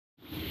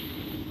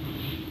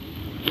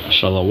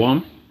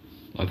Shalom.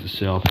 I'd like to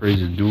say all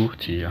praise is due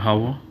to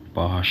Yahweh,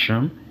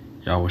 Bahashem,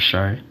 Yahweh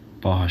Shai,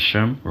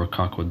 Bahashem,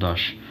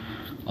 Rakakodash.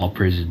 All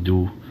praise is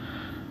due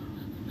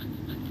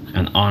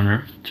and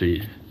honor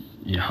to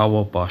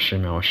Yahweh,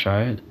 Bahashem, Yahweh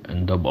Shai,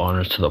 and double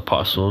honors to the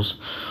apostles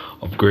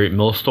of Great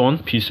Millstone.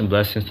 Peace and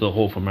blessings to the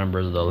hopeful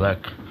members of the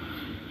elect.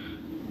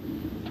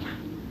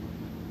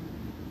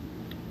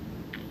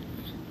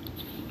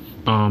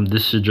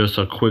 This is just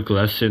a quick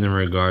lesson in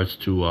regards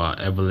to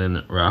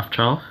Evelyn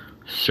Rothschild.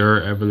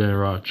 Sir Evelyn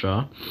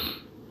Rothschild.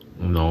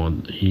 You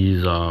know,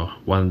 he's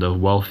one of the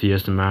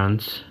wealthiest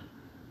mans.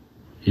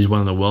 He's one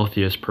of the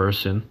wealthiest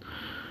person,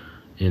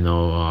 you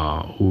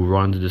know, who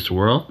runs this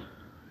world.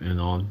 You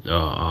know,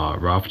 the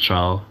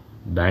Rothschild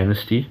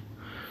dynasty,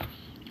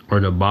 or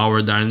the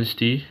Bauer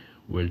dynasty,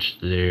 which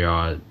they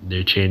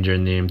changed their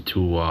name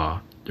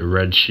to the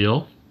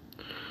Rothschild.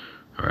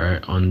 All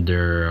right,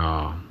 under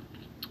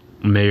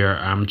Mayor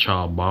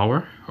Amchal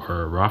Bauer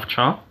or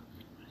Rothschild.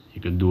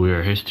 You could do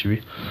your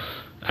history.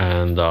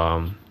 And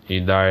he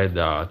died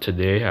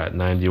today at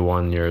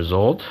 91 years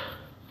old.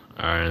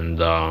 And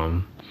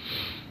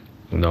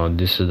you know,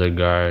 this is the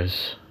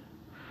guys,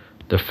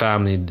 the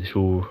family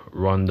who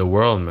run the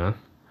world, man.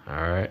 All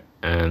right,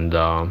 and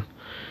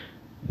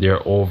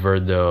they're over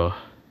the.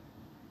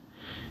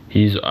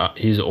 He's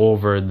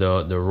over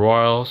the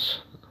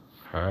royals,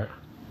 all right,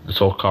 the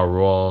so-called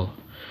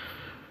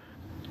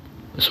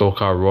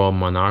royal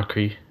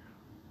monarchy,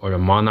 or the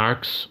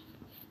monarchs,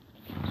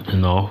 you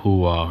know,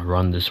 who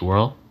run this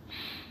world.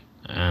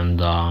 And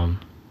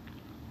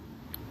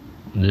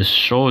this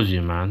shows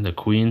you, man, the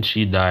queen,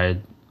 she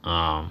died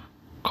a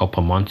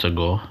couple months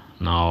ago.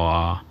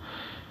 Now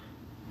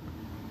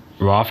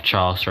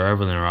Rothschild, Sir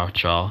Evelyn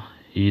Rothschild,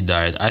 he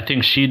died. I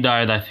think she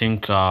died,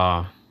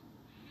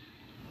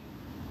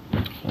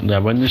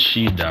 when did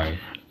she die?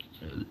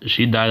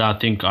 She died, I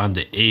think, on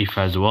the 8th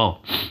as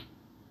well.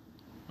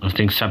 I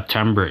think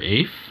September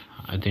 8th.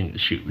 I think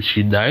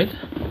she died.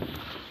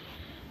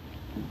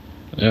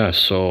 Yeah,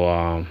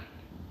 so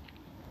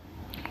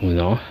you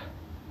know,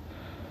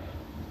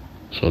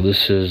 so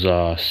this is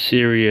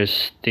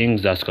serious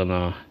things that's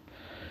gonna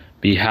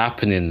be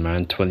happening,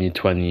 man.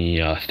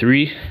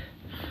 2023.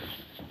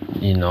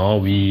 You know,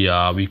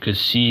 we could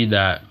see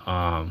that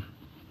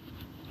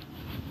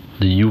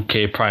the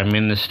UK Prime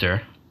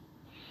Minister.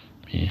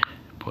 Let me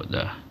put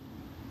that.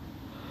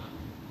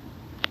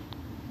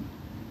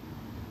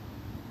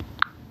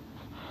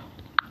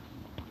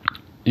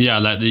 Yeah,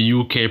 like the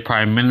UK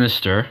Prime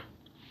Minister.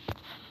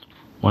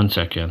 One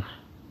second.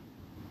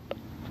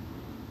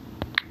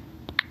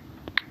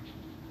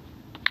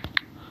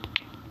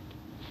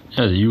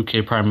 Yeah, the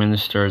UK Prime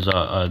Minister is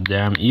a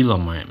damn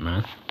Elamite,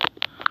 man.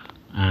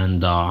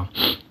 And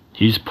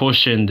he's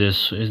pushing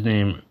this, his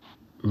name,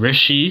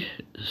 Rishi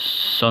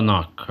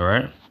Sunak,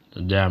 right?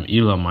 The damn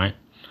Elamite.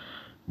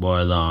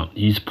 But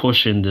he's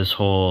pushing this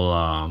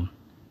whole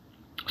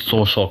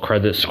social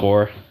credit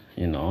score,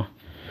 you know,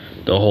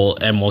 the whole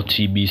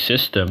MOTB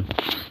system.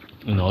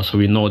 You know, so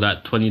we know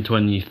that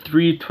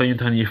 2023,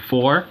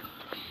 2024,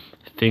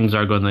 things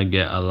are gonna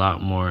get a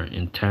lot more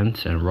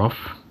intense and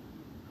rough.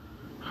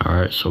 All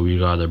right, so we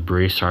gotta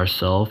brace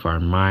ourselves, our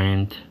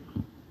mind,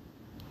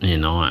 you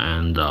know,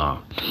 and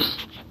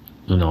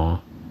you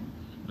know,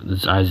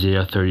 this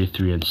Isaiah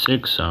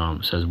 33:6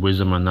 says,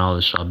 "Wisdom and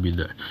knowledge shall be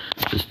the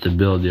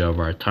stability of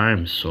our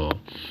times." So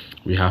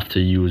we have to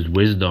use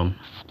wisdom,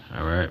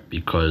 all right,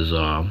 because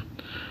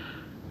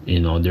you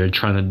know, they're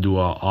trying to do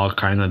all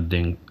kind of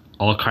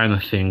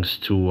things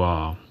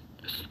to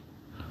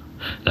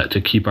like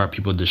to keep our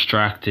people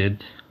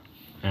distracted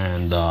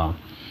and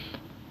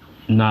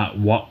not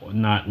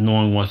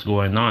knowing what's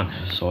going on.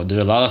 So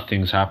there's a lot of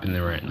things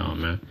happening right now,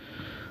 man.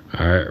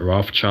 All right,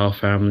 Rothschild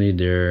family,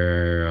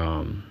 they're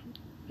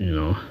you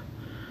know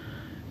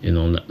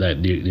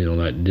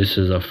that this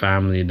is a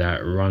family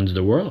that runs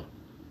the world.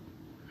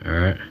 All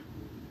right,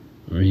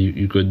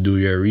 you could do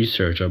your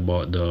research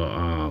about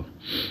the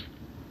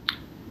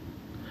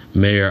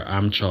Mayor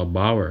Amchal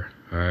Bauer,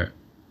 all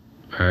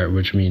right,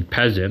 which means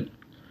peasant,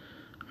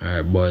 all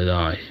right,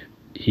 but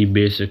he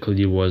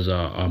basically was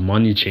a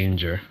money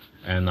changer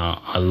and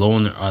a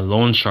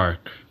loan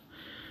shark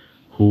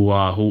who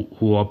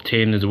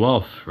obtained his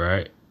wealth,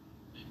 right,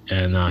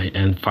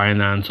 and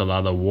financed a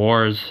lot of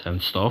wars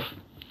and stuff.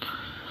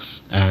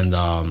 And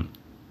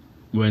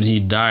when he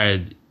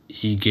died,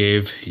 he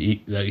gave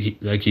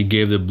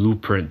the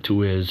blueprint to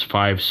his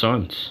 5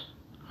 sons.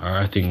 Or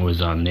I think it was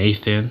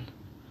Nathan.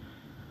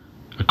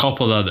 A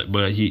couple of it,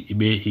 but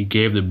he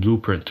gave the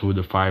blueprint to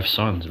the 5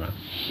 sons, man.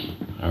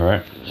 All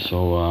right,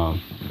 so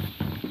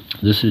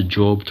this is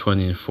Job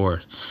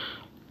 24.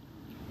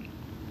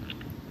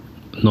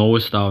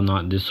 Knowest thou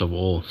not this of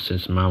old,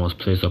 since man was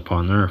placed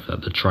upon earth,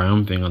 that the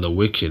triumphing of the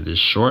wicked is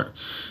short,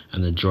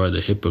 and the joy of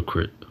the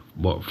hypocrite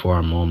but for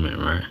a moment,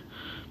 right?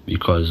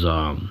 Because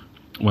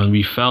when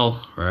we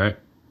fell, right,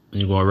 when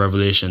you go to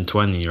Revelation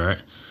 20,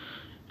 right,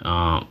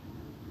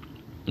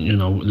 you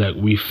know, like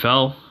we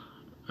fell.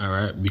 All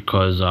right,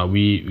 because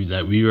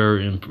we were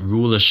in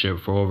rulership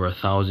for over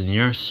 1,000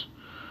 years.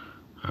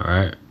 All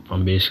right,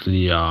 from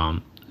basically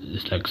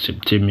it's like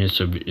Septimius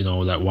of, you know,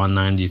 like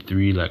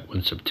 193, like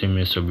when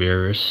Septimius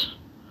Severus,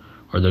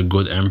 or the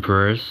good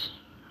emperors,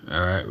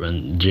 all right,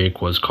 when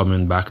Jake was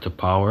coming back to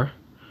power.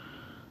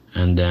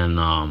 And then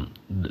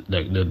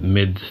like the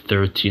mid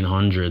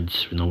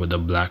 1300s, you know, with the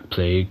Black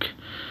Plague,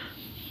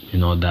 you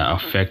know, that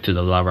affected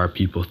a lot of our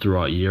people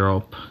throughout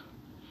Europe,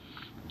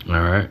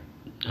 all right,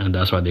 and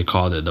that's why they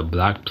called it the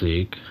Black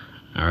Plague,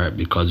 all right,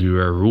 because we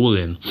were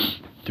ruling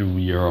through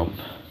Europe,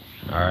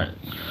 all right,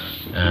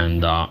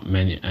 and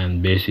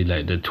basically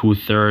like the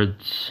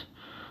 2/3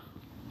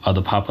 of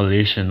the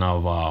population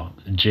of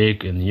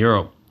Jake in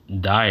Europe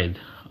died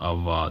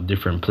of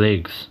different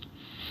plagues,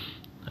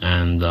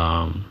 and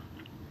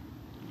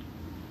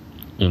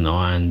you know,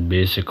 and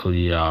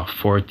basically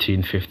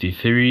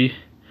 1453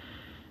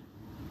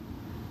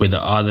 with the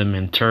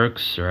Ottoman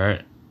Turks,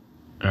 right?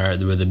 All right,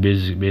 with the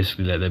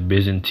basically like the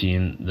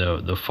Byzantine,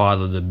 the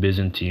father of the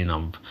Byzantine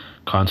of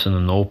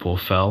Constantinople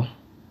fell.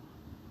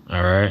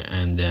 All right,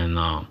 and then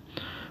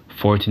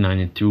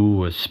 1492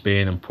 was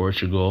Spain and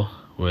Portugal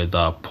with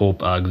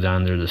Pope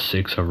Alexander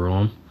VI of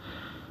Rome.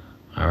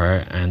 All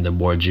right, and the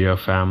Borgia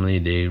family,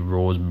 they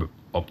rose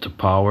up to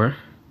power,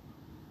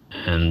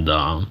 and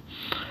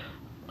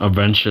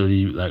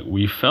eventually, like,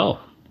 we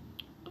fell.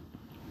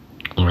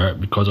 All right,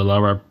 because a lot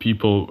of our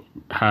people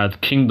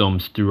had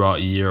kingdoms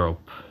throughout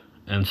Europe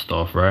and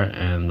stuff, right?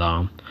 And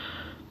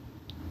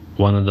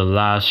one of the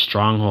last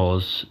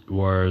strongholds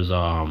was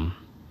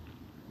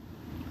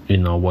you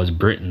know, was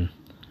Britain.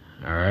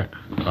 All right,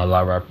 a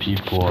lot of our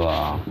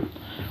people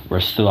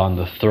were still on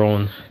the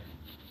throne,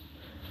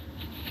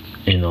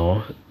 you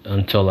know,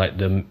 until like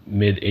the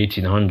mid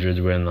 1800s,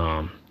 when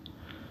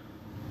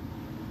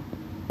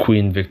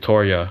Queen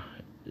Victoria,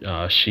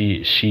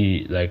 she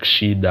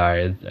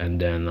died, and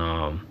then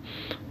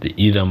the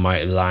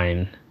Edomite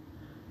line,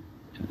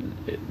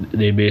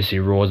 they basically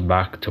rose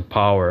back to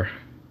power,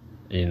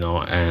 you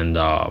know, and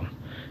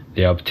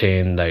they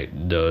obtained like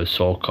the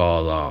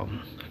so-called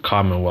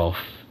Commonwealth,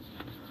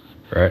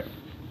 right?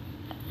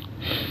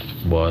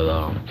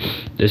 But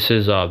this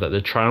is that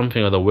the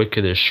triumphing of the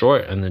wicked is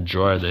short, and the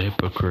joy of the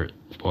hypocrite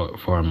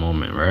for a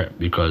moment, right?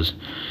 Because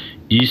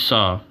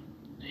Esau,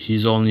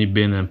 he's only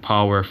been in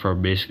power for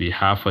basically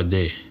half a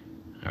day,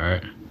 all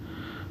right?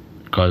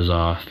 Because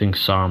I think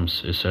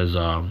Psalms, it says,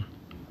 and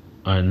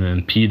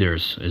then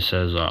Peter's, it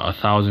says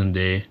 1,000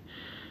 day,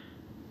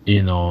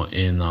 you know,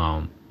 in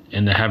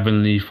the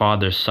heavenly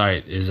Father's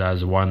sight is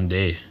as one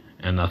day,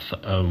 and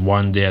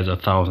one day as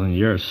 1,000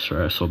 years,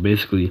 right? So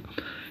basically,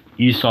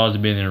 Esau's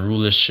been in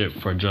rulership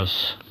for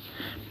just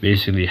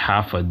basically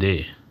half a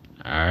day,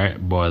 all right?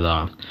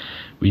 But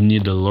we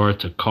need the Lord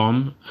to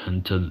come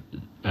and to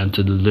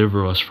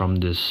deliver us from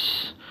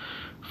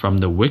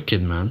the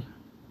wicked, man.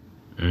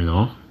 You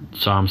know,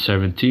 Psalm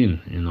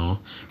 17, you know,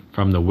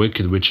 from the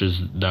wicked, which is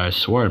thy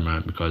sword,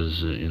 man.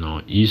 Because you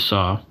know,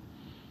 Esau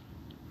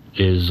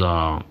is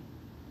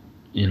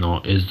you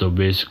know, is the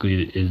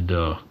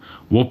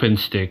whooping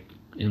stick,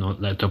 you know,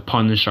 like to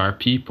punish our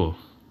people.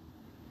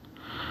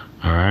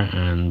 All right,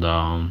 and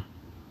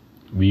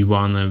we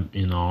wanna,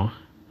 you know,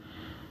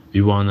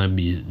 we wanna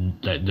be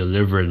like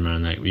delivered,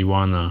 man. Like we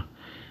want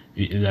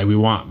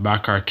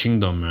back our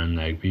kingdom, man.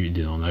 Like we,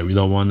 you know, like we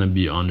don't want to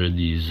be under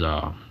these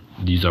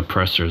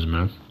oppressors,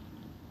 man.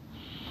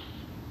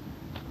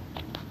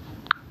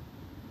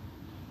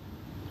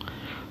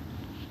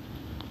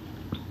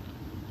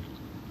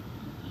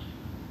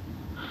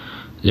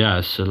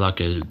 Yeah, so like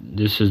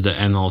this is the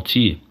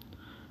NLT,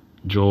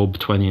 Job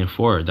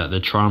 20:4, that the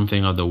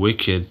triumphing of the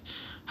wicked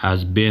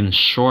has been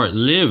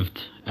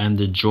short-lived, and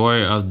the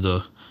joy of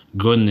the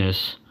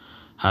goodness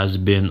has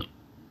been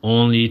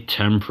only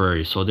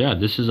temporary. So yeah,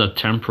 this is a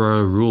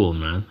temporary rule,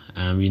 man.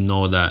 And we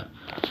know that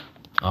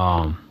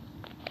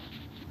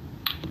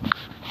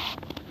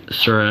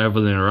Sir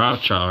Evelyn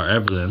Rothschild, or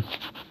Evelyn,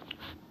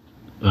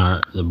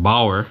 the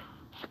Bauer,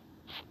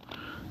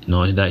 you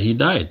know, that he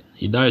died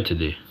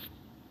today.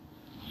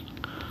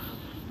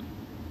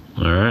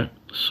 All right,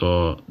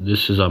 so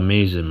this is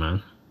amazing,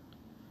 man.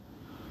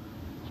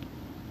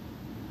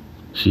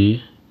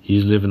 See,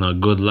 he's living a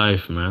good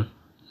life, man.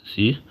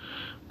 See,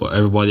 but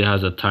everybody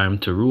has a time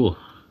to rule.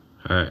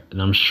 All right,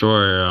 and I'm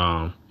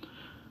sure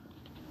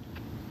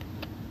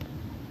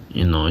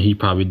you know, he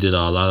probably did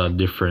a lot of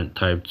different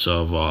types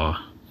of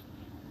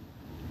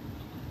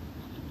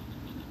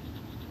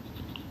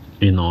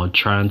you know,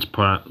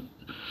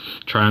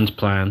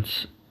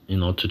 transplants, you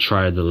know, to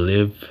try to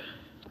live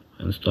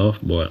and stuff.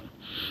 But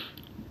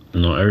you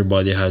know,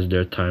 everybody has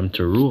their time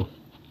to rule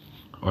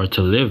or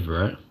to live,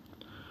 right?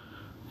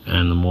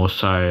 And the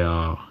Most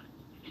High,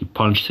 he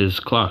punched his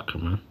clock,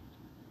 man.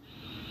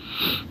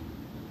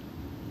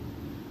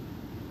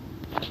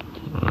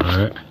 All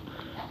right.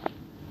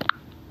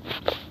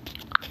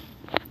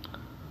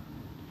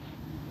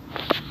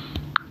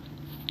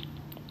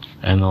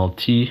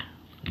 NLT,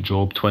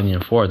 Job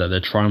 20:4, that the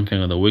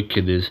triumphing of the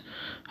wicked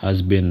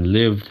has been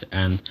lived,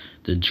 and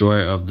the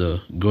joy of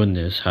the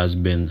goodness has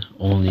been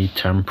only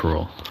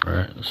temporal,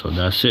 right? So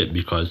that's it,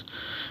 because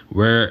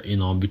Where,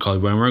 because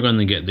when we're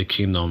gonna get the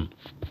kingdom,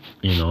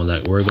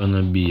 like we're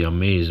gonna be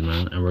amazed,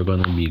 man, and we're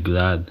gonna be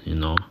glad,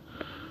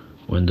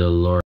 when the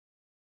Lord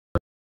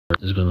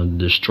is gonna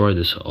destroy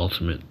this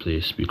ultimate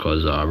place,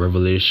 because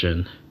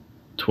Revelation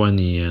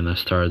 20, and I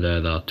started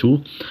at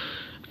 2.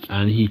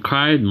 And he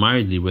cried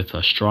mightily with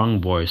a strong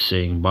voice,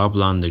 saying,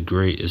 Babylon the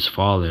Great is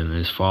fallen,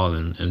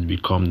 and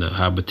become the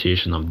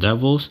habitation of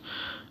devils,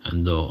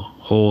 and the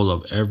hole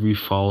of every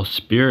foul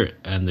spirit,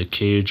 and the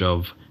cage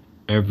of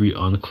every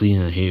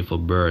unclean and hateful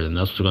bird. And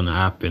that's what's gonna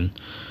happen,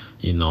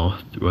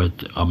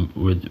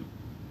 with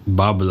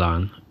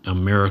Babylon,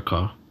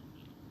 America.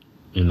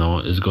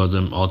 Is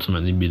gonna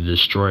ultimately be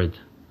destroyed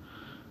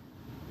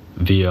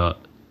via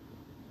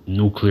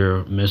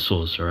nuclear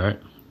missiles, right?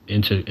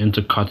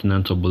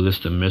 Intercontinental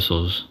ballistic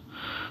missiles.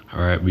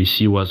 All right, we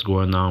see what's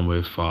going on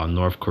with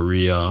North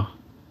Korea,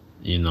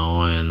 and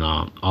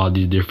all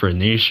these different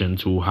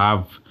nations who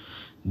have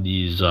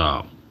these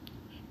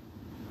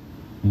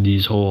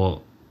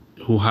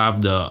who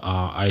have the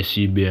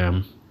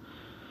ICBM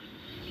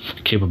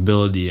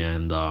capability,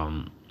 and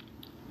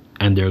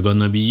they're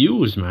gonna be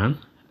used, man.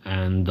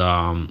 And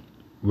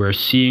we're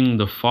seeing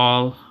the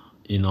fall,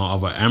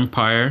 of an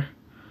empire.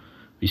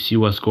 We see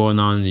what's going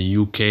on in the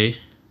UK.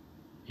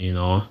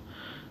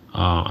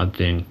 I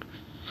think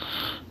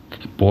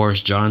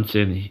Boris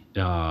Johnson, he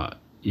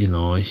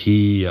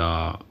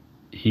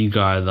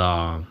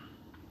got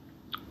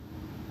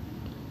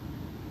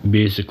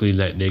basically,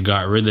 like, they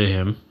got rid of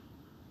him,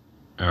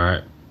 all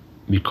right,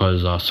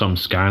 because some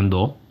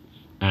scandal.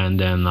 And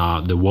then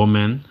the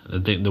woman, I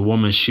think the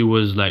woman, she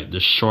was like the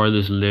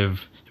shortest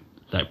lived,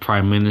 like,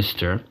 prime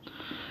minister.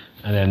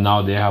 And then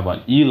now they have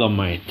an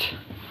Elamite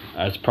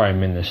as prime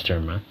minister,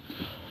 man.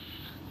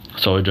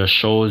 So it just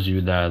shows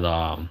you that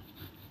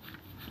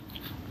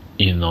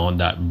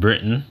that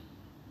Britain,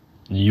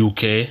 the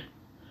UK,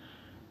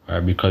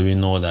 right, because we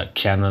know that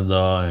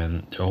Canada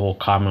and their whole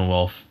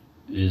Commonwealth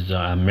is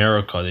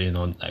America,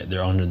 like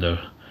they're under the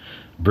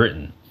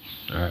Britain,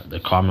 right, the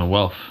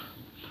Commonwealth.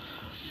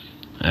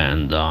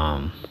 And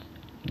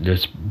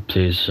this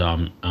place,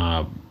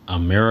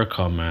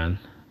 America, man,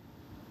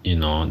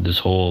 this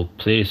whole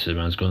place,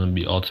 man, is going to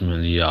be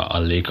ultimately a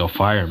lake of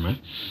fire, man.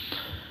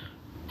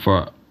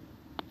 For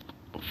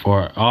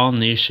all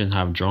nations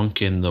have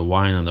drunken the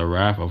wine of the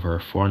wrath of her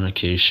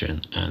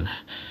fornication, and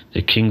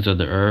the kings of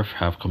the earth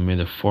have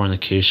committed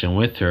fornication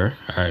with her,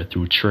 right,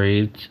 through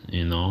trade,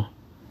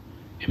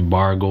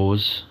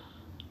 embargoes,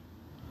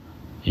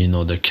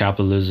 the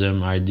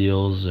capitalism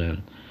ideals,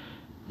 and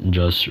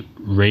just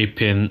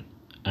raping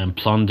and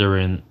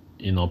plundering,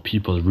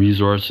 people's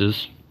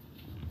resources,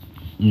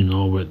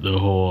 with the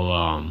whole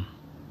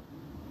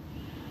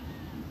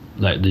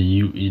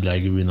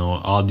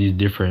all these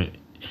different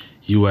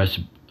US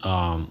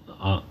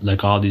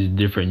all these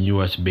different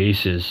US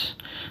bases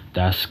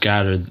that's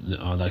scattered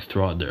like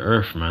throughout the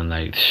earth, man,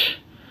 like,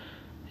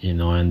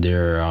 and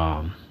they're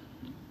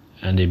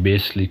and they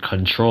basically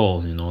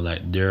control,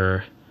 like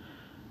they're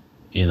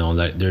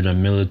like they're the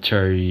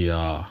military,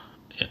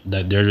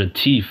 that they're the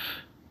teeth,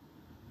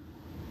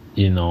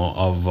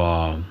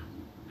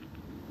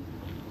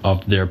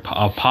 of their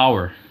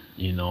power,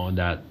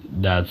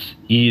 that's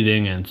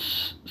eating and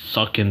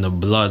sucking the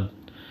blood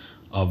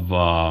of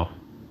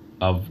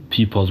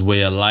people's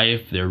way of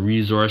life, their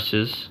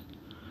resources.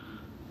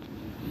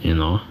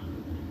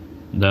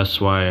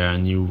 That's why,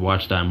 and you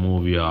watch that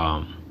movie,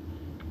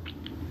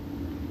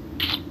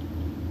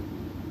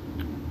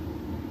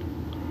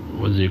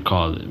 what's it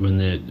called?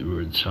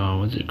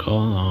 What's it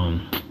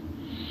called?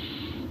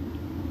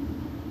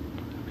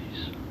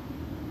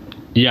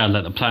 Yeah,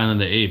 like the Planet of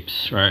the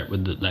Apes, right?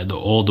 With the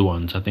old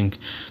ones. I think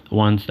the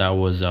ones that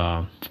was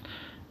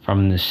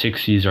from the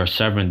 60s or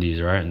 70s,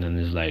 right? And then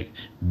it's like,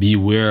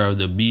 beware of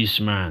the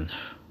beast, man,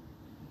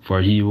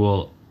 for he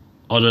will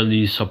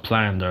utterly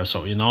supplant, or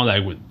so,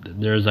 like,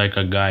 there's like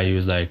a guy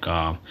who's like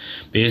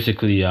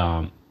basically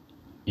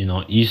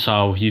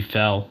Esau, he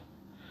fell,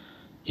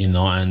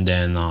 and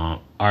then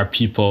our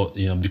people,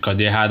 because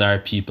they had our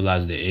people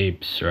as the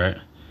apes, right?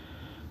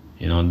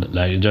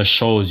 Like, it just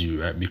shows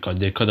you, right? Because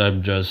they could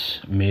have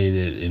just made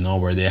it,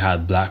 where they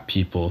had black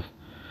people,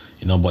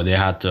 but they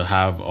had to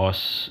have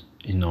us,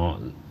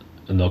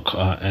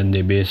 and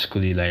they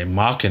basically like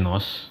mocking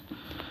us,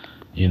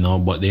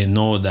 but they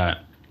know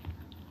that,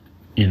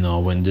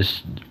 when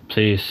this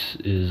place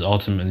is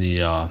ultimately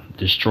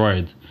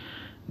destroyed,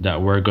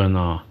 that we're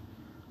gonna,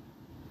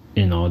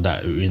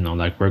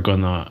 like we're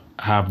gonna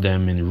have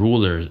them in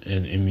rulers,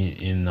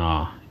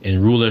 in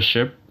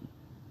rulership,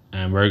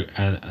 and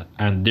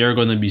and they're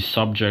gonna be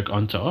subject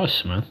unto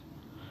us, man.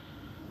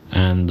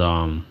 And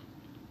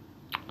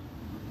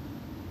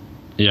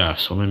yeah,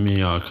 so let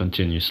me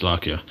continue,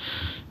 Slakia.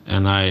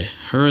 And I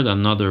heard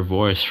another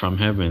voice from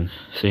heaven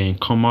saying,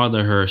 come out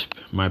of her,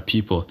 my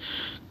people,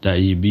 that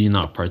ye be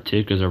not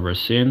partakers of her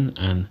sin,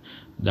 and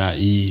that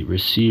ye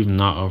receive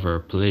not of her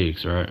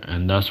plagues, right?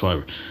 And that's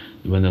why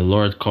when the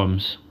Lord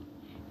comes,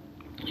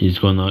 he's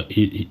gonna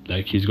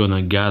he's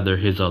gonna gather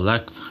his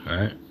elect,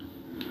 right?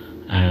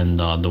 And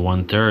the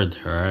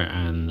 1/3, right?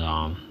 And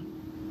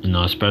You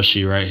know,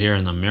 especially right here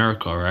in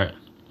America, right?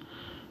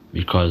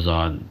 Because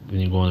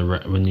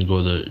when you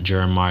go to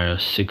Jeremiah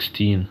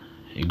 16,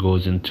 it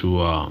goes into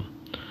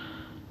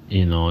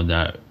you know,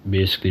 that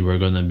basically we're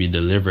gonna be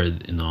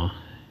delivered, you know,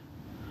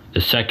 the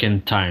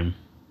second time,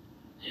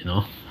 you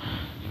know.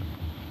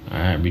 All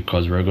right,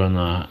 because we're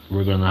gonna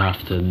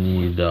have to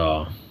need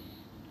the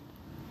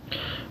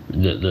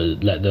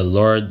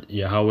Lord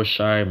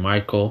Yahushai,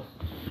 Michael,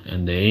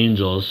 and the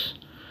angels,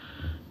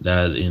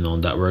 that, you know,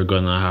 that we're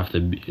gonna have to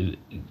be,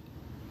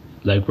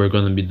 like, we're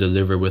gonna be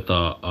delivered with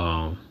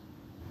a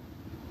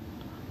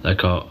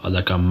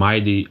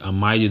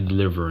mighty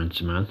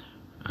deliverance, man.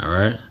 All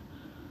right.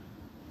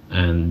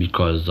 And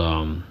because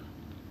you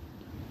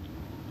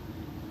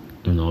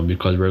know,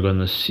 because we're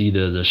gonna see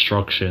the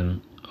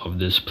destruction of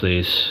this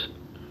place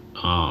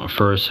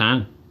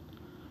firsthand.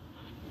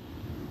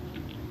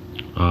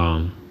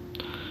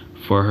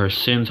 For her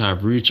sins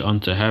have reached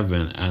unto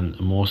heaven, and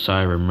Most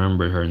High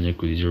remembered her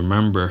iniquities.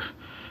 Reward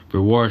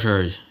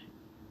her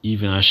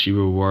even as she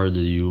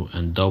rewarded you,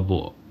 and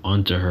double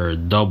unto her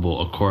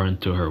double according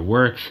to her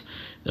works.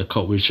 The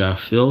cup which I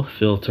fill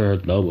to her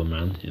double,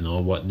 man. You know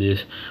what they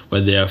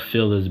have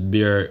filled is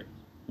bare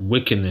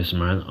wickedness,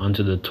 man,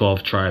 unto the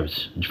 12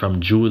 tribes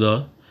from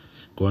Judah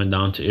going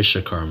down to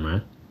Issachar,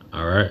 man.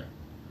 All right,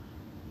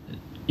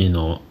 you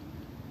know,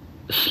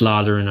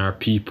 slaughtering our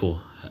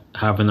people,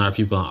 having our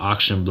people on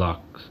auction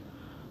blocks.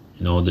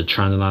 You know, the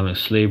transatlantic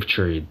slave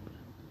trade.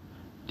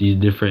 These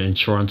different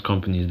insurance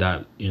companies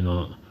that, you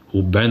know,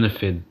 who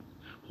benefited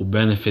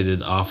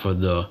off of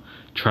the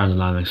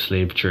transatlantic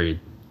slave trade,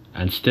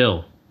 and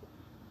still,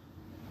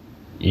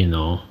 you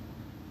know,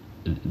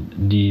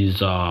 these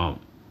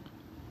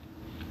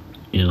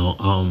you know,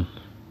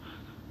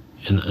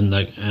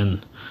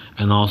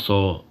 and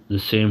also the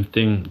same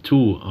thing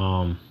too,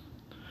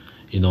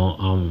 you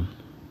know,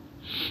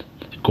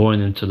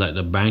 going into like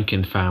the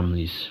banking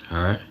families,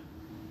 all right,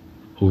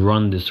 who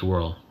run this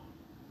world,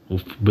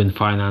 who've been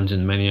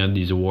financing many of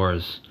these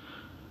wars,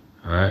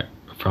 all right,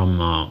 from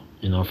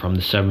you know, from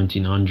the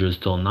 1700s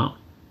till now,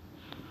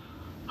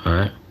 all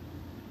right.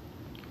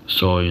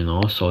 So, you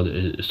know,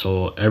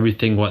 so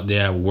everything what they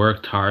have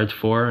worked hard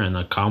for and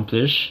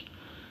accomplished,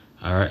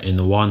 all right,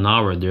 in 1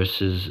 hour,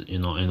 this is, you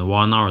know, in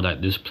 1 hour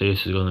that this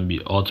place is gonna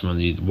be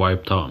ultimately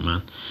wiped out,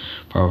 man.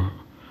 For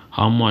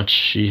how much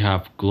she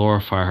have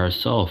glorified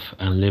herself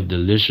and lived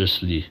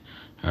deliciously,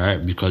 all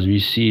right, because we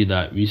see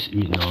that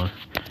you know,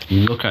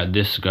 you look at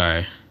this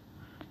guy,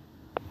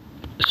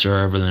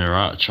 Sir Evelyn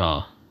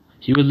Rothschild,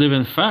 he was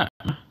living fat,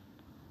 all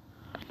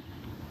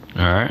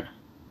right.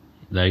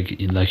 Like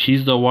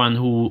he's the one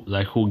who,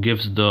 like,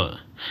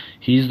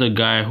 he's the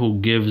guy who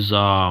gives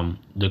the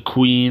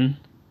Queen,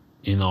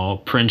 you know,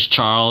 Prince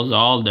Charles,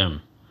 all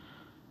them,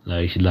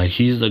 like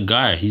he's the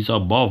guy. He's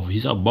above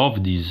these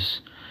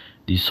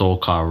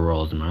so-called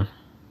royals, man.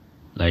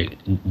 Like,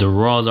 the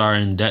royals are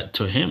in debt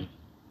to him,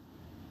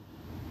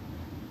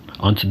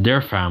 onto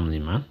their family,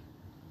 man.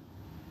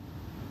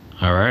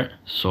 All right.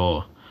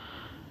 So,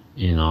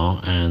 you know,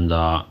 and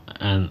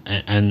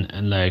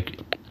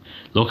like,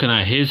 looking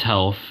at his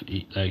health,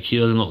 like, he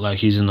doesn't look like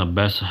he's in the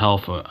best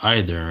health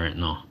either right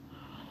now.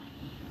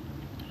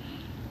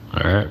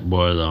 All right,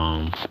 but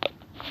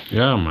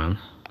yeah, man.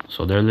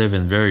 So they're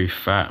living very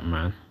fat,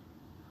 man.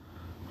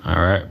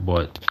 All right,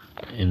 but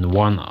in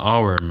 1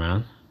 hour,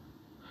 man,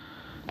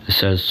 it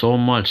says, so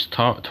much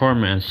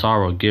torment and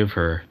sorrow give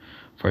her,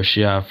 for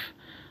she hath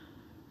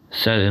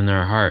said in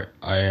her heart,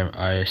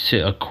 I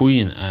sit a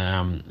queen, I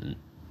am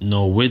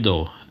no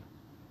widow,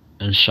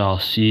 and shall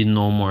see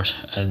no more,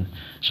 and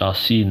shall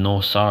see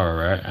no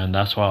sorrow, right? And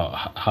that's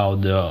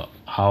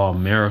how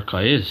America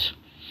is,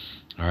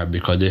 all right,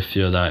 because they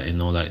feel that, you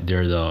know, like,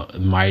 they're the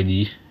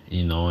mighty,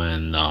 you know,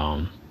 and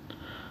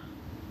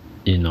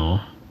you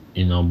know,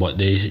 but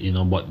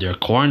they're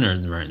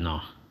cornered right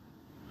now,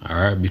 all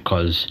right,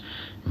 because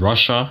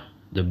Russia,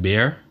 the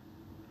bear,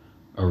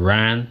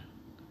 Iran,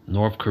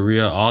 North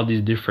Korea, all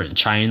these different,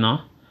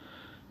 China,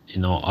 you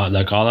know,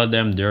 like, all of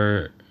them,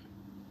 they're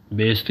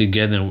basically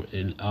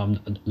getting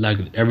like,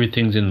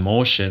 everything's in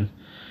motion,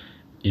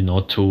 you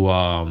know,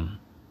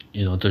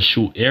 to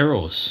shoot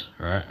arrows,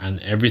 right? And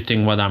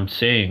everything what I'm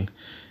saying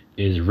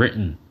is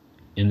written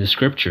in the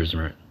scriptures,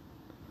 right?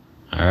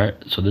 All right.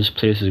 So this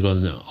place is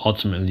going to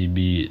ultimately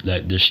be,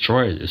 like,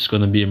 destroyed. It's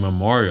going to be a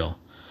memorial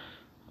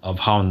of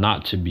how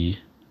not to be,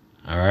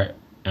 all right?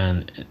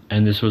 And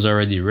this was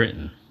already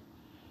written.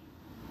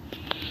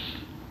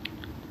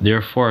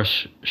 Therefore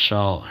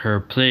shall her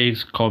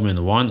plagues come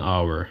in 1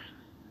 hour,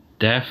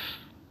 death,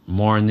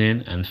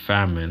 mourning, and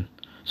famine.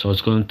 So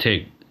it's going to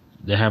take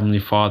the Heavenly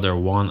Father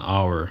 1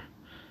 hour,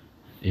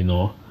 you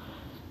know,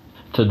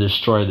 to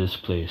destroy this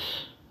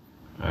place,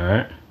 all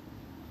right?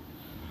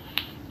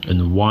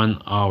 In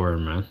 1 hour,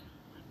 man,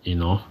 you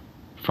know,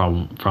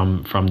 from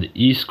the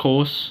East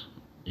Coast,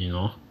 you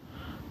know,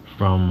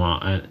 from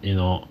you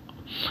know,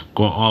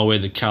 going all the way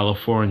to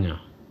California,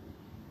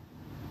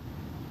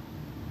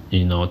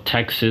 you know,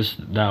 Texas,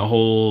 that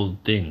whole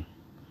thing,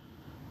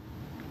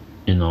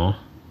 you know,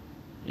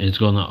 it's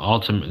gonna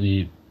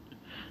ultimately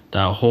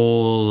that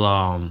whole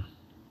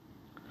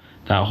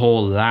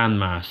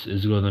landmass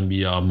is gonna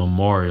be a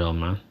memorial,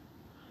 man.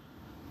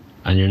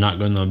 And you're not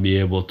gonna be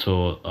able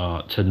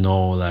to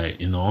know, like,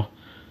 you know,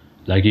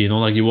 like, you know,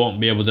 like, you won't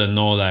be able to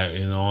know, like,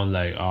 you know,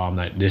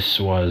 like this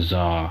was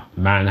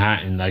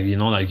Manhattan, like, you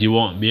know, like, you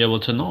won't be able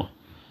to know,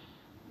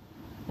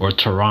 or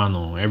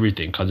Toronto,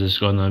 everything, because it's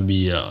gonna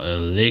be a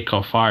lake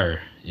of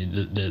fire.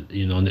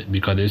 You know,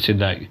 because they say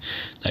that,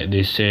 like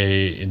they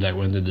say, like,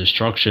 when the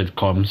destruction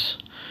comes,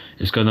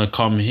 it's gonna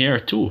come here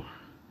too,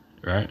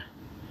 right?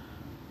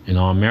 You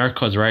know,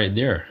 America's right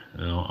there.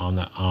 You know, on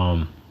the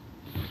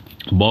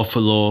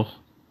Buffalo,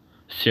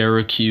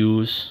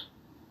 Syracuse,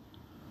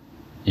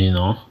 you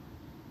know,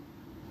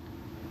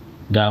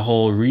 that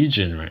whole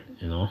region, right?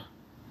 You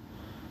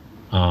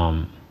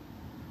know,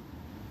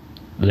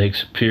 Lake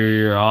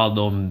Superior, all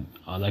them,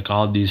 like,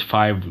 all these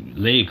 5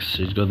 lakes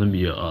is gonna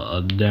be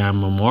a damn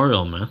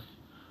memorial, man.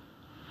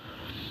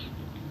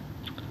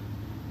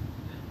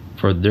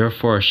 For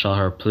therefore shall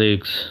her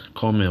plagues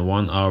come in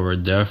 1 hour,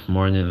 death,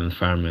 mourning, and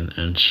famine,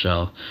 and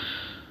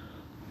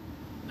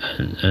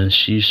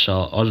she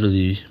shall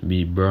utterly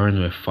be burned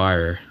with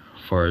fire,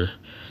 for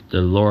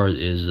the Lord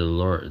is the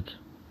Lord.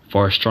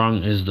 For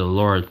strong is the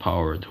Lord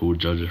power who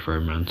judges for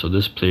man. So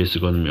this place is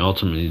going to be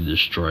ultimately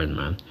destroyed,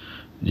 man.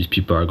 These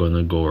people are going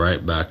to go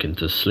right back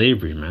into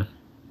slavery, man.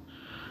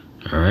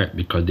 All right,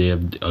 because they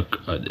have,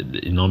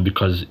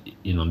 because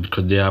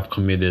they have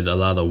committed a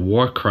lot of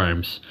war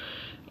crimes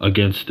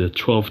against the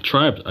 12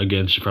 tribes,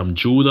 from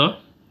Judah,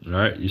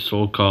 right? You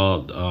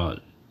so-called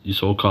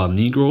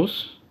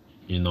Negroes,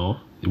 you know,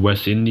 the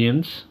West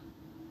Indians,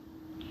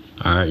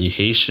 all right, you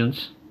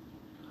Haitians,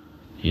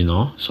 you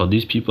know. So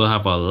these people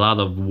have a lot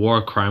of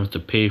war crimes to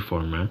pay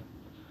for, man.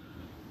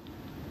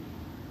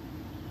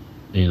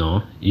 You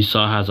know,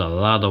 Esau has a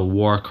lot of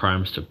war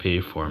crimes to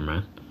pay for,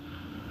 man.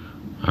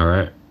 All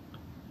right.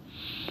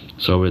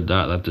 So with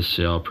that, let us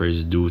say all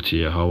praise due to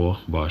Yahweh,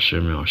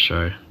 Ba'ashem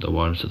Yahushai, the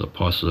one to the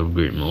apostles of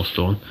great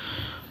millstone.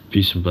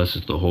 Peace and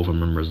blessings to the whole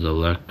members of the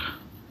elect.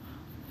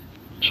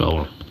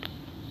 Shalom.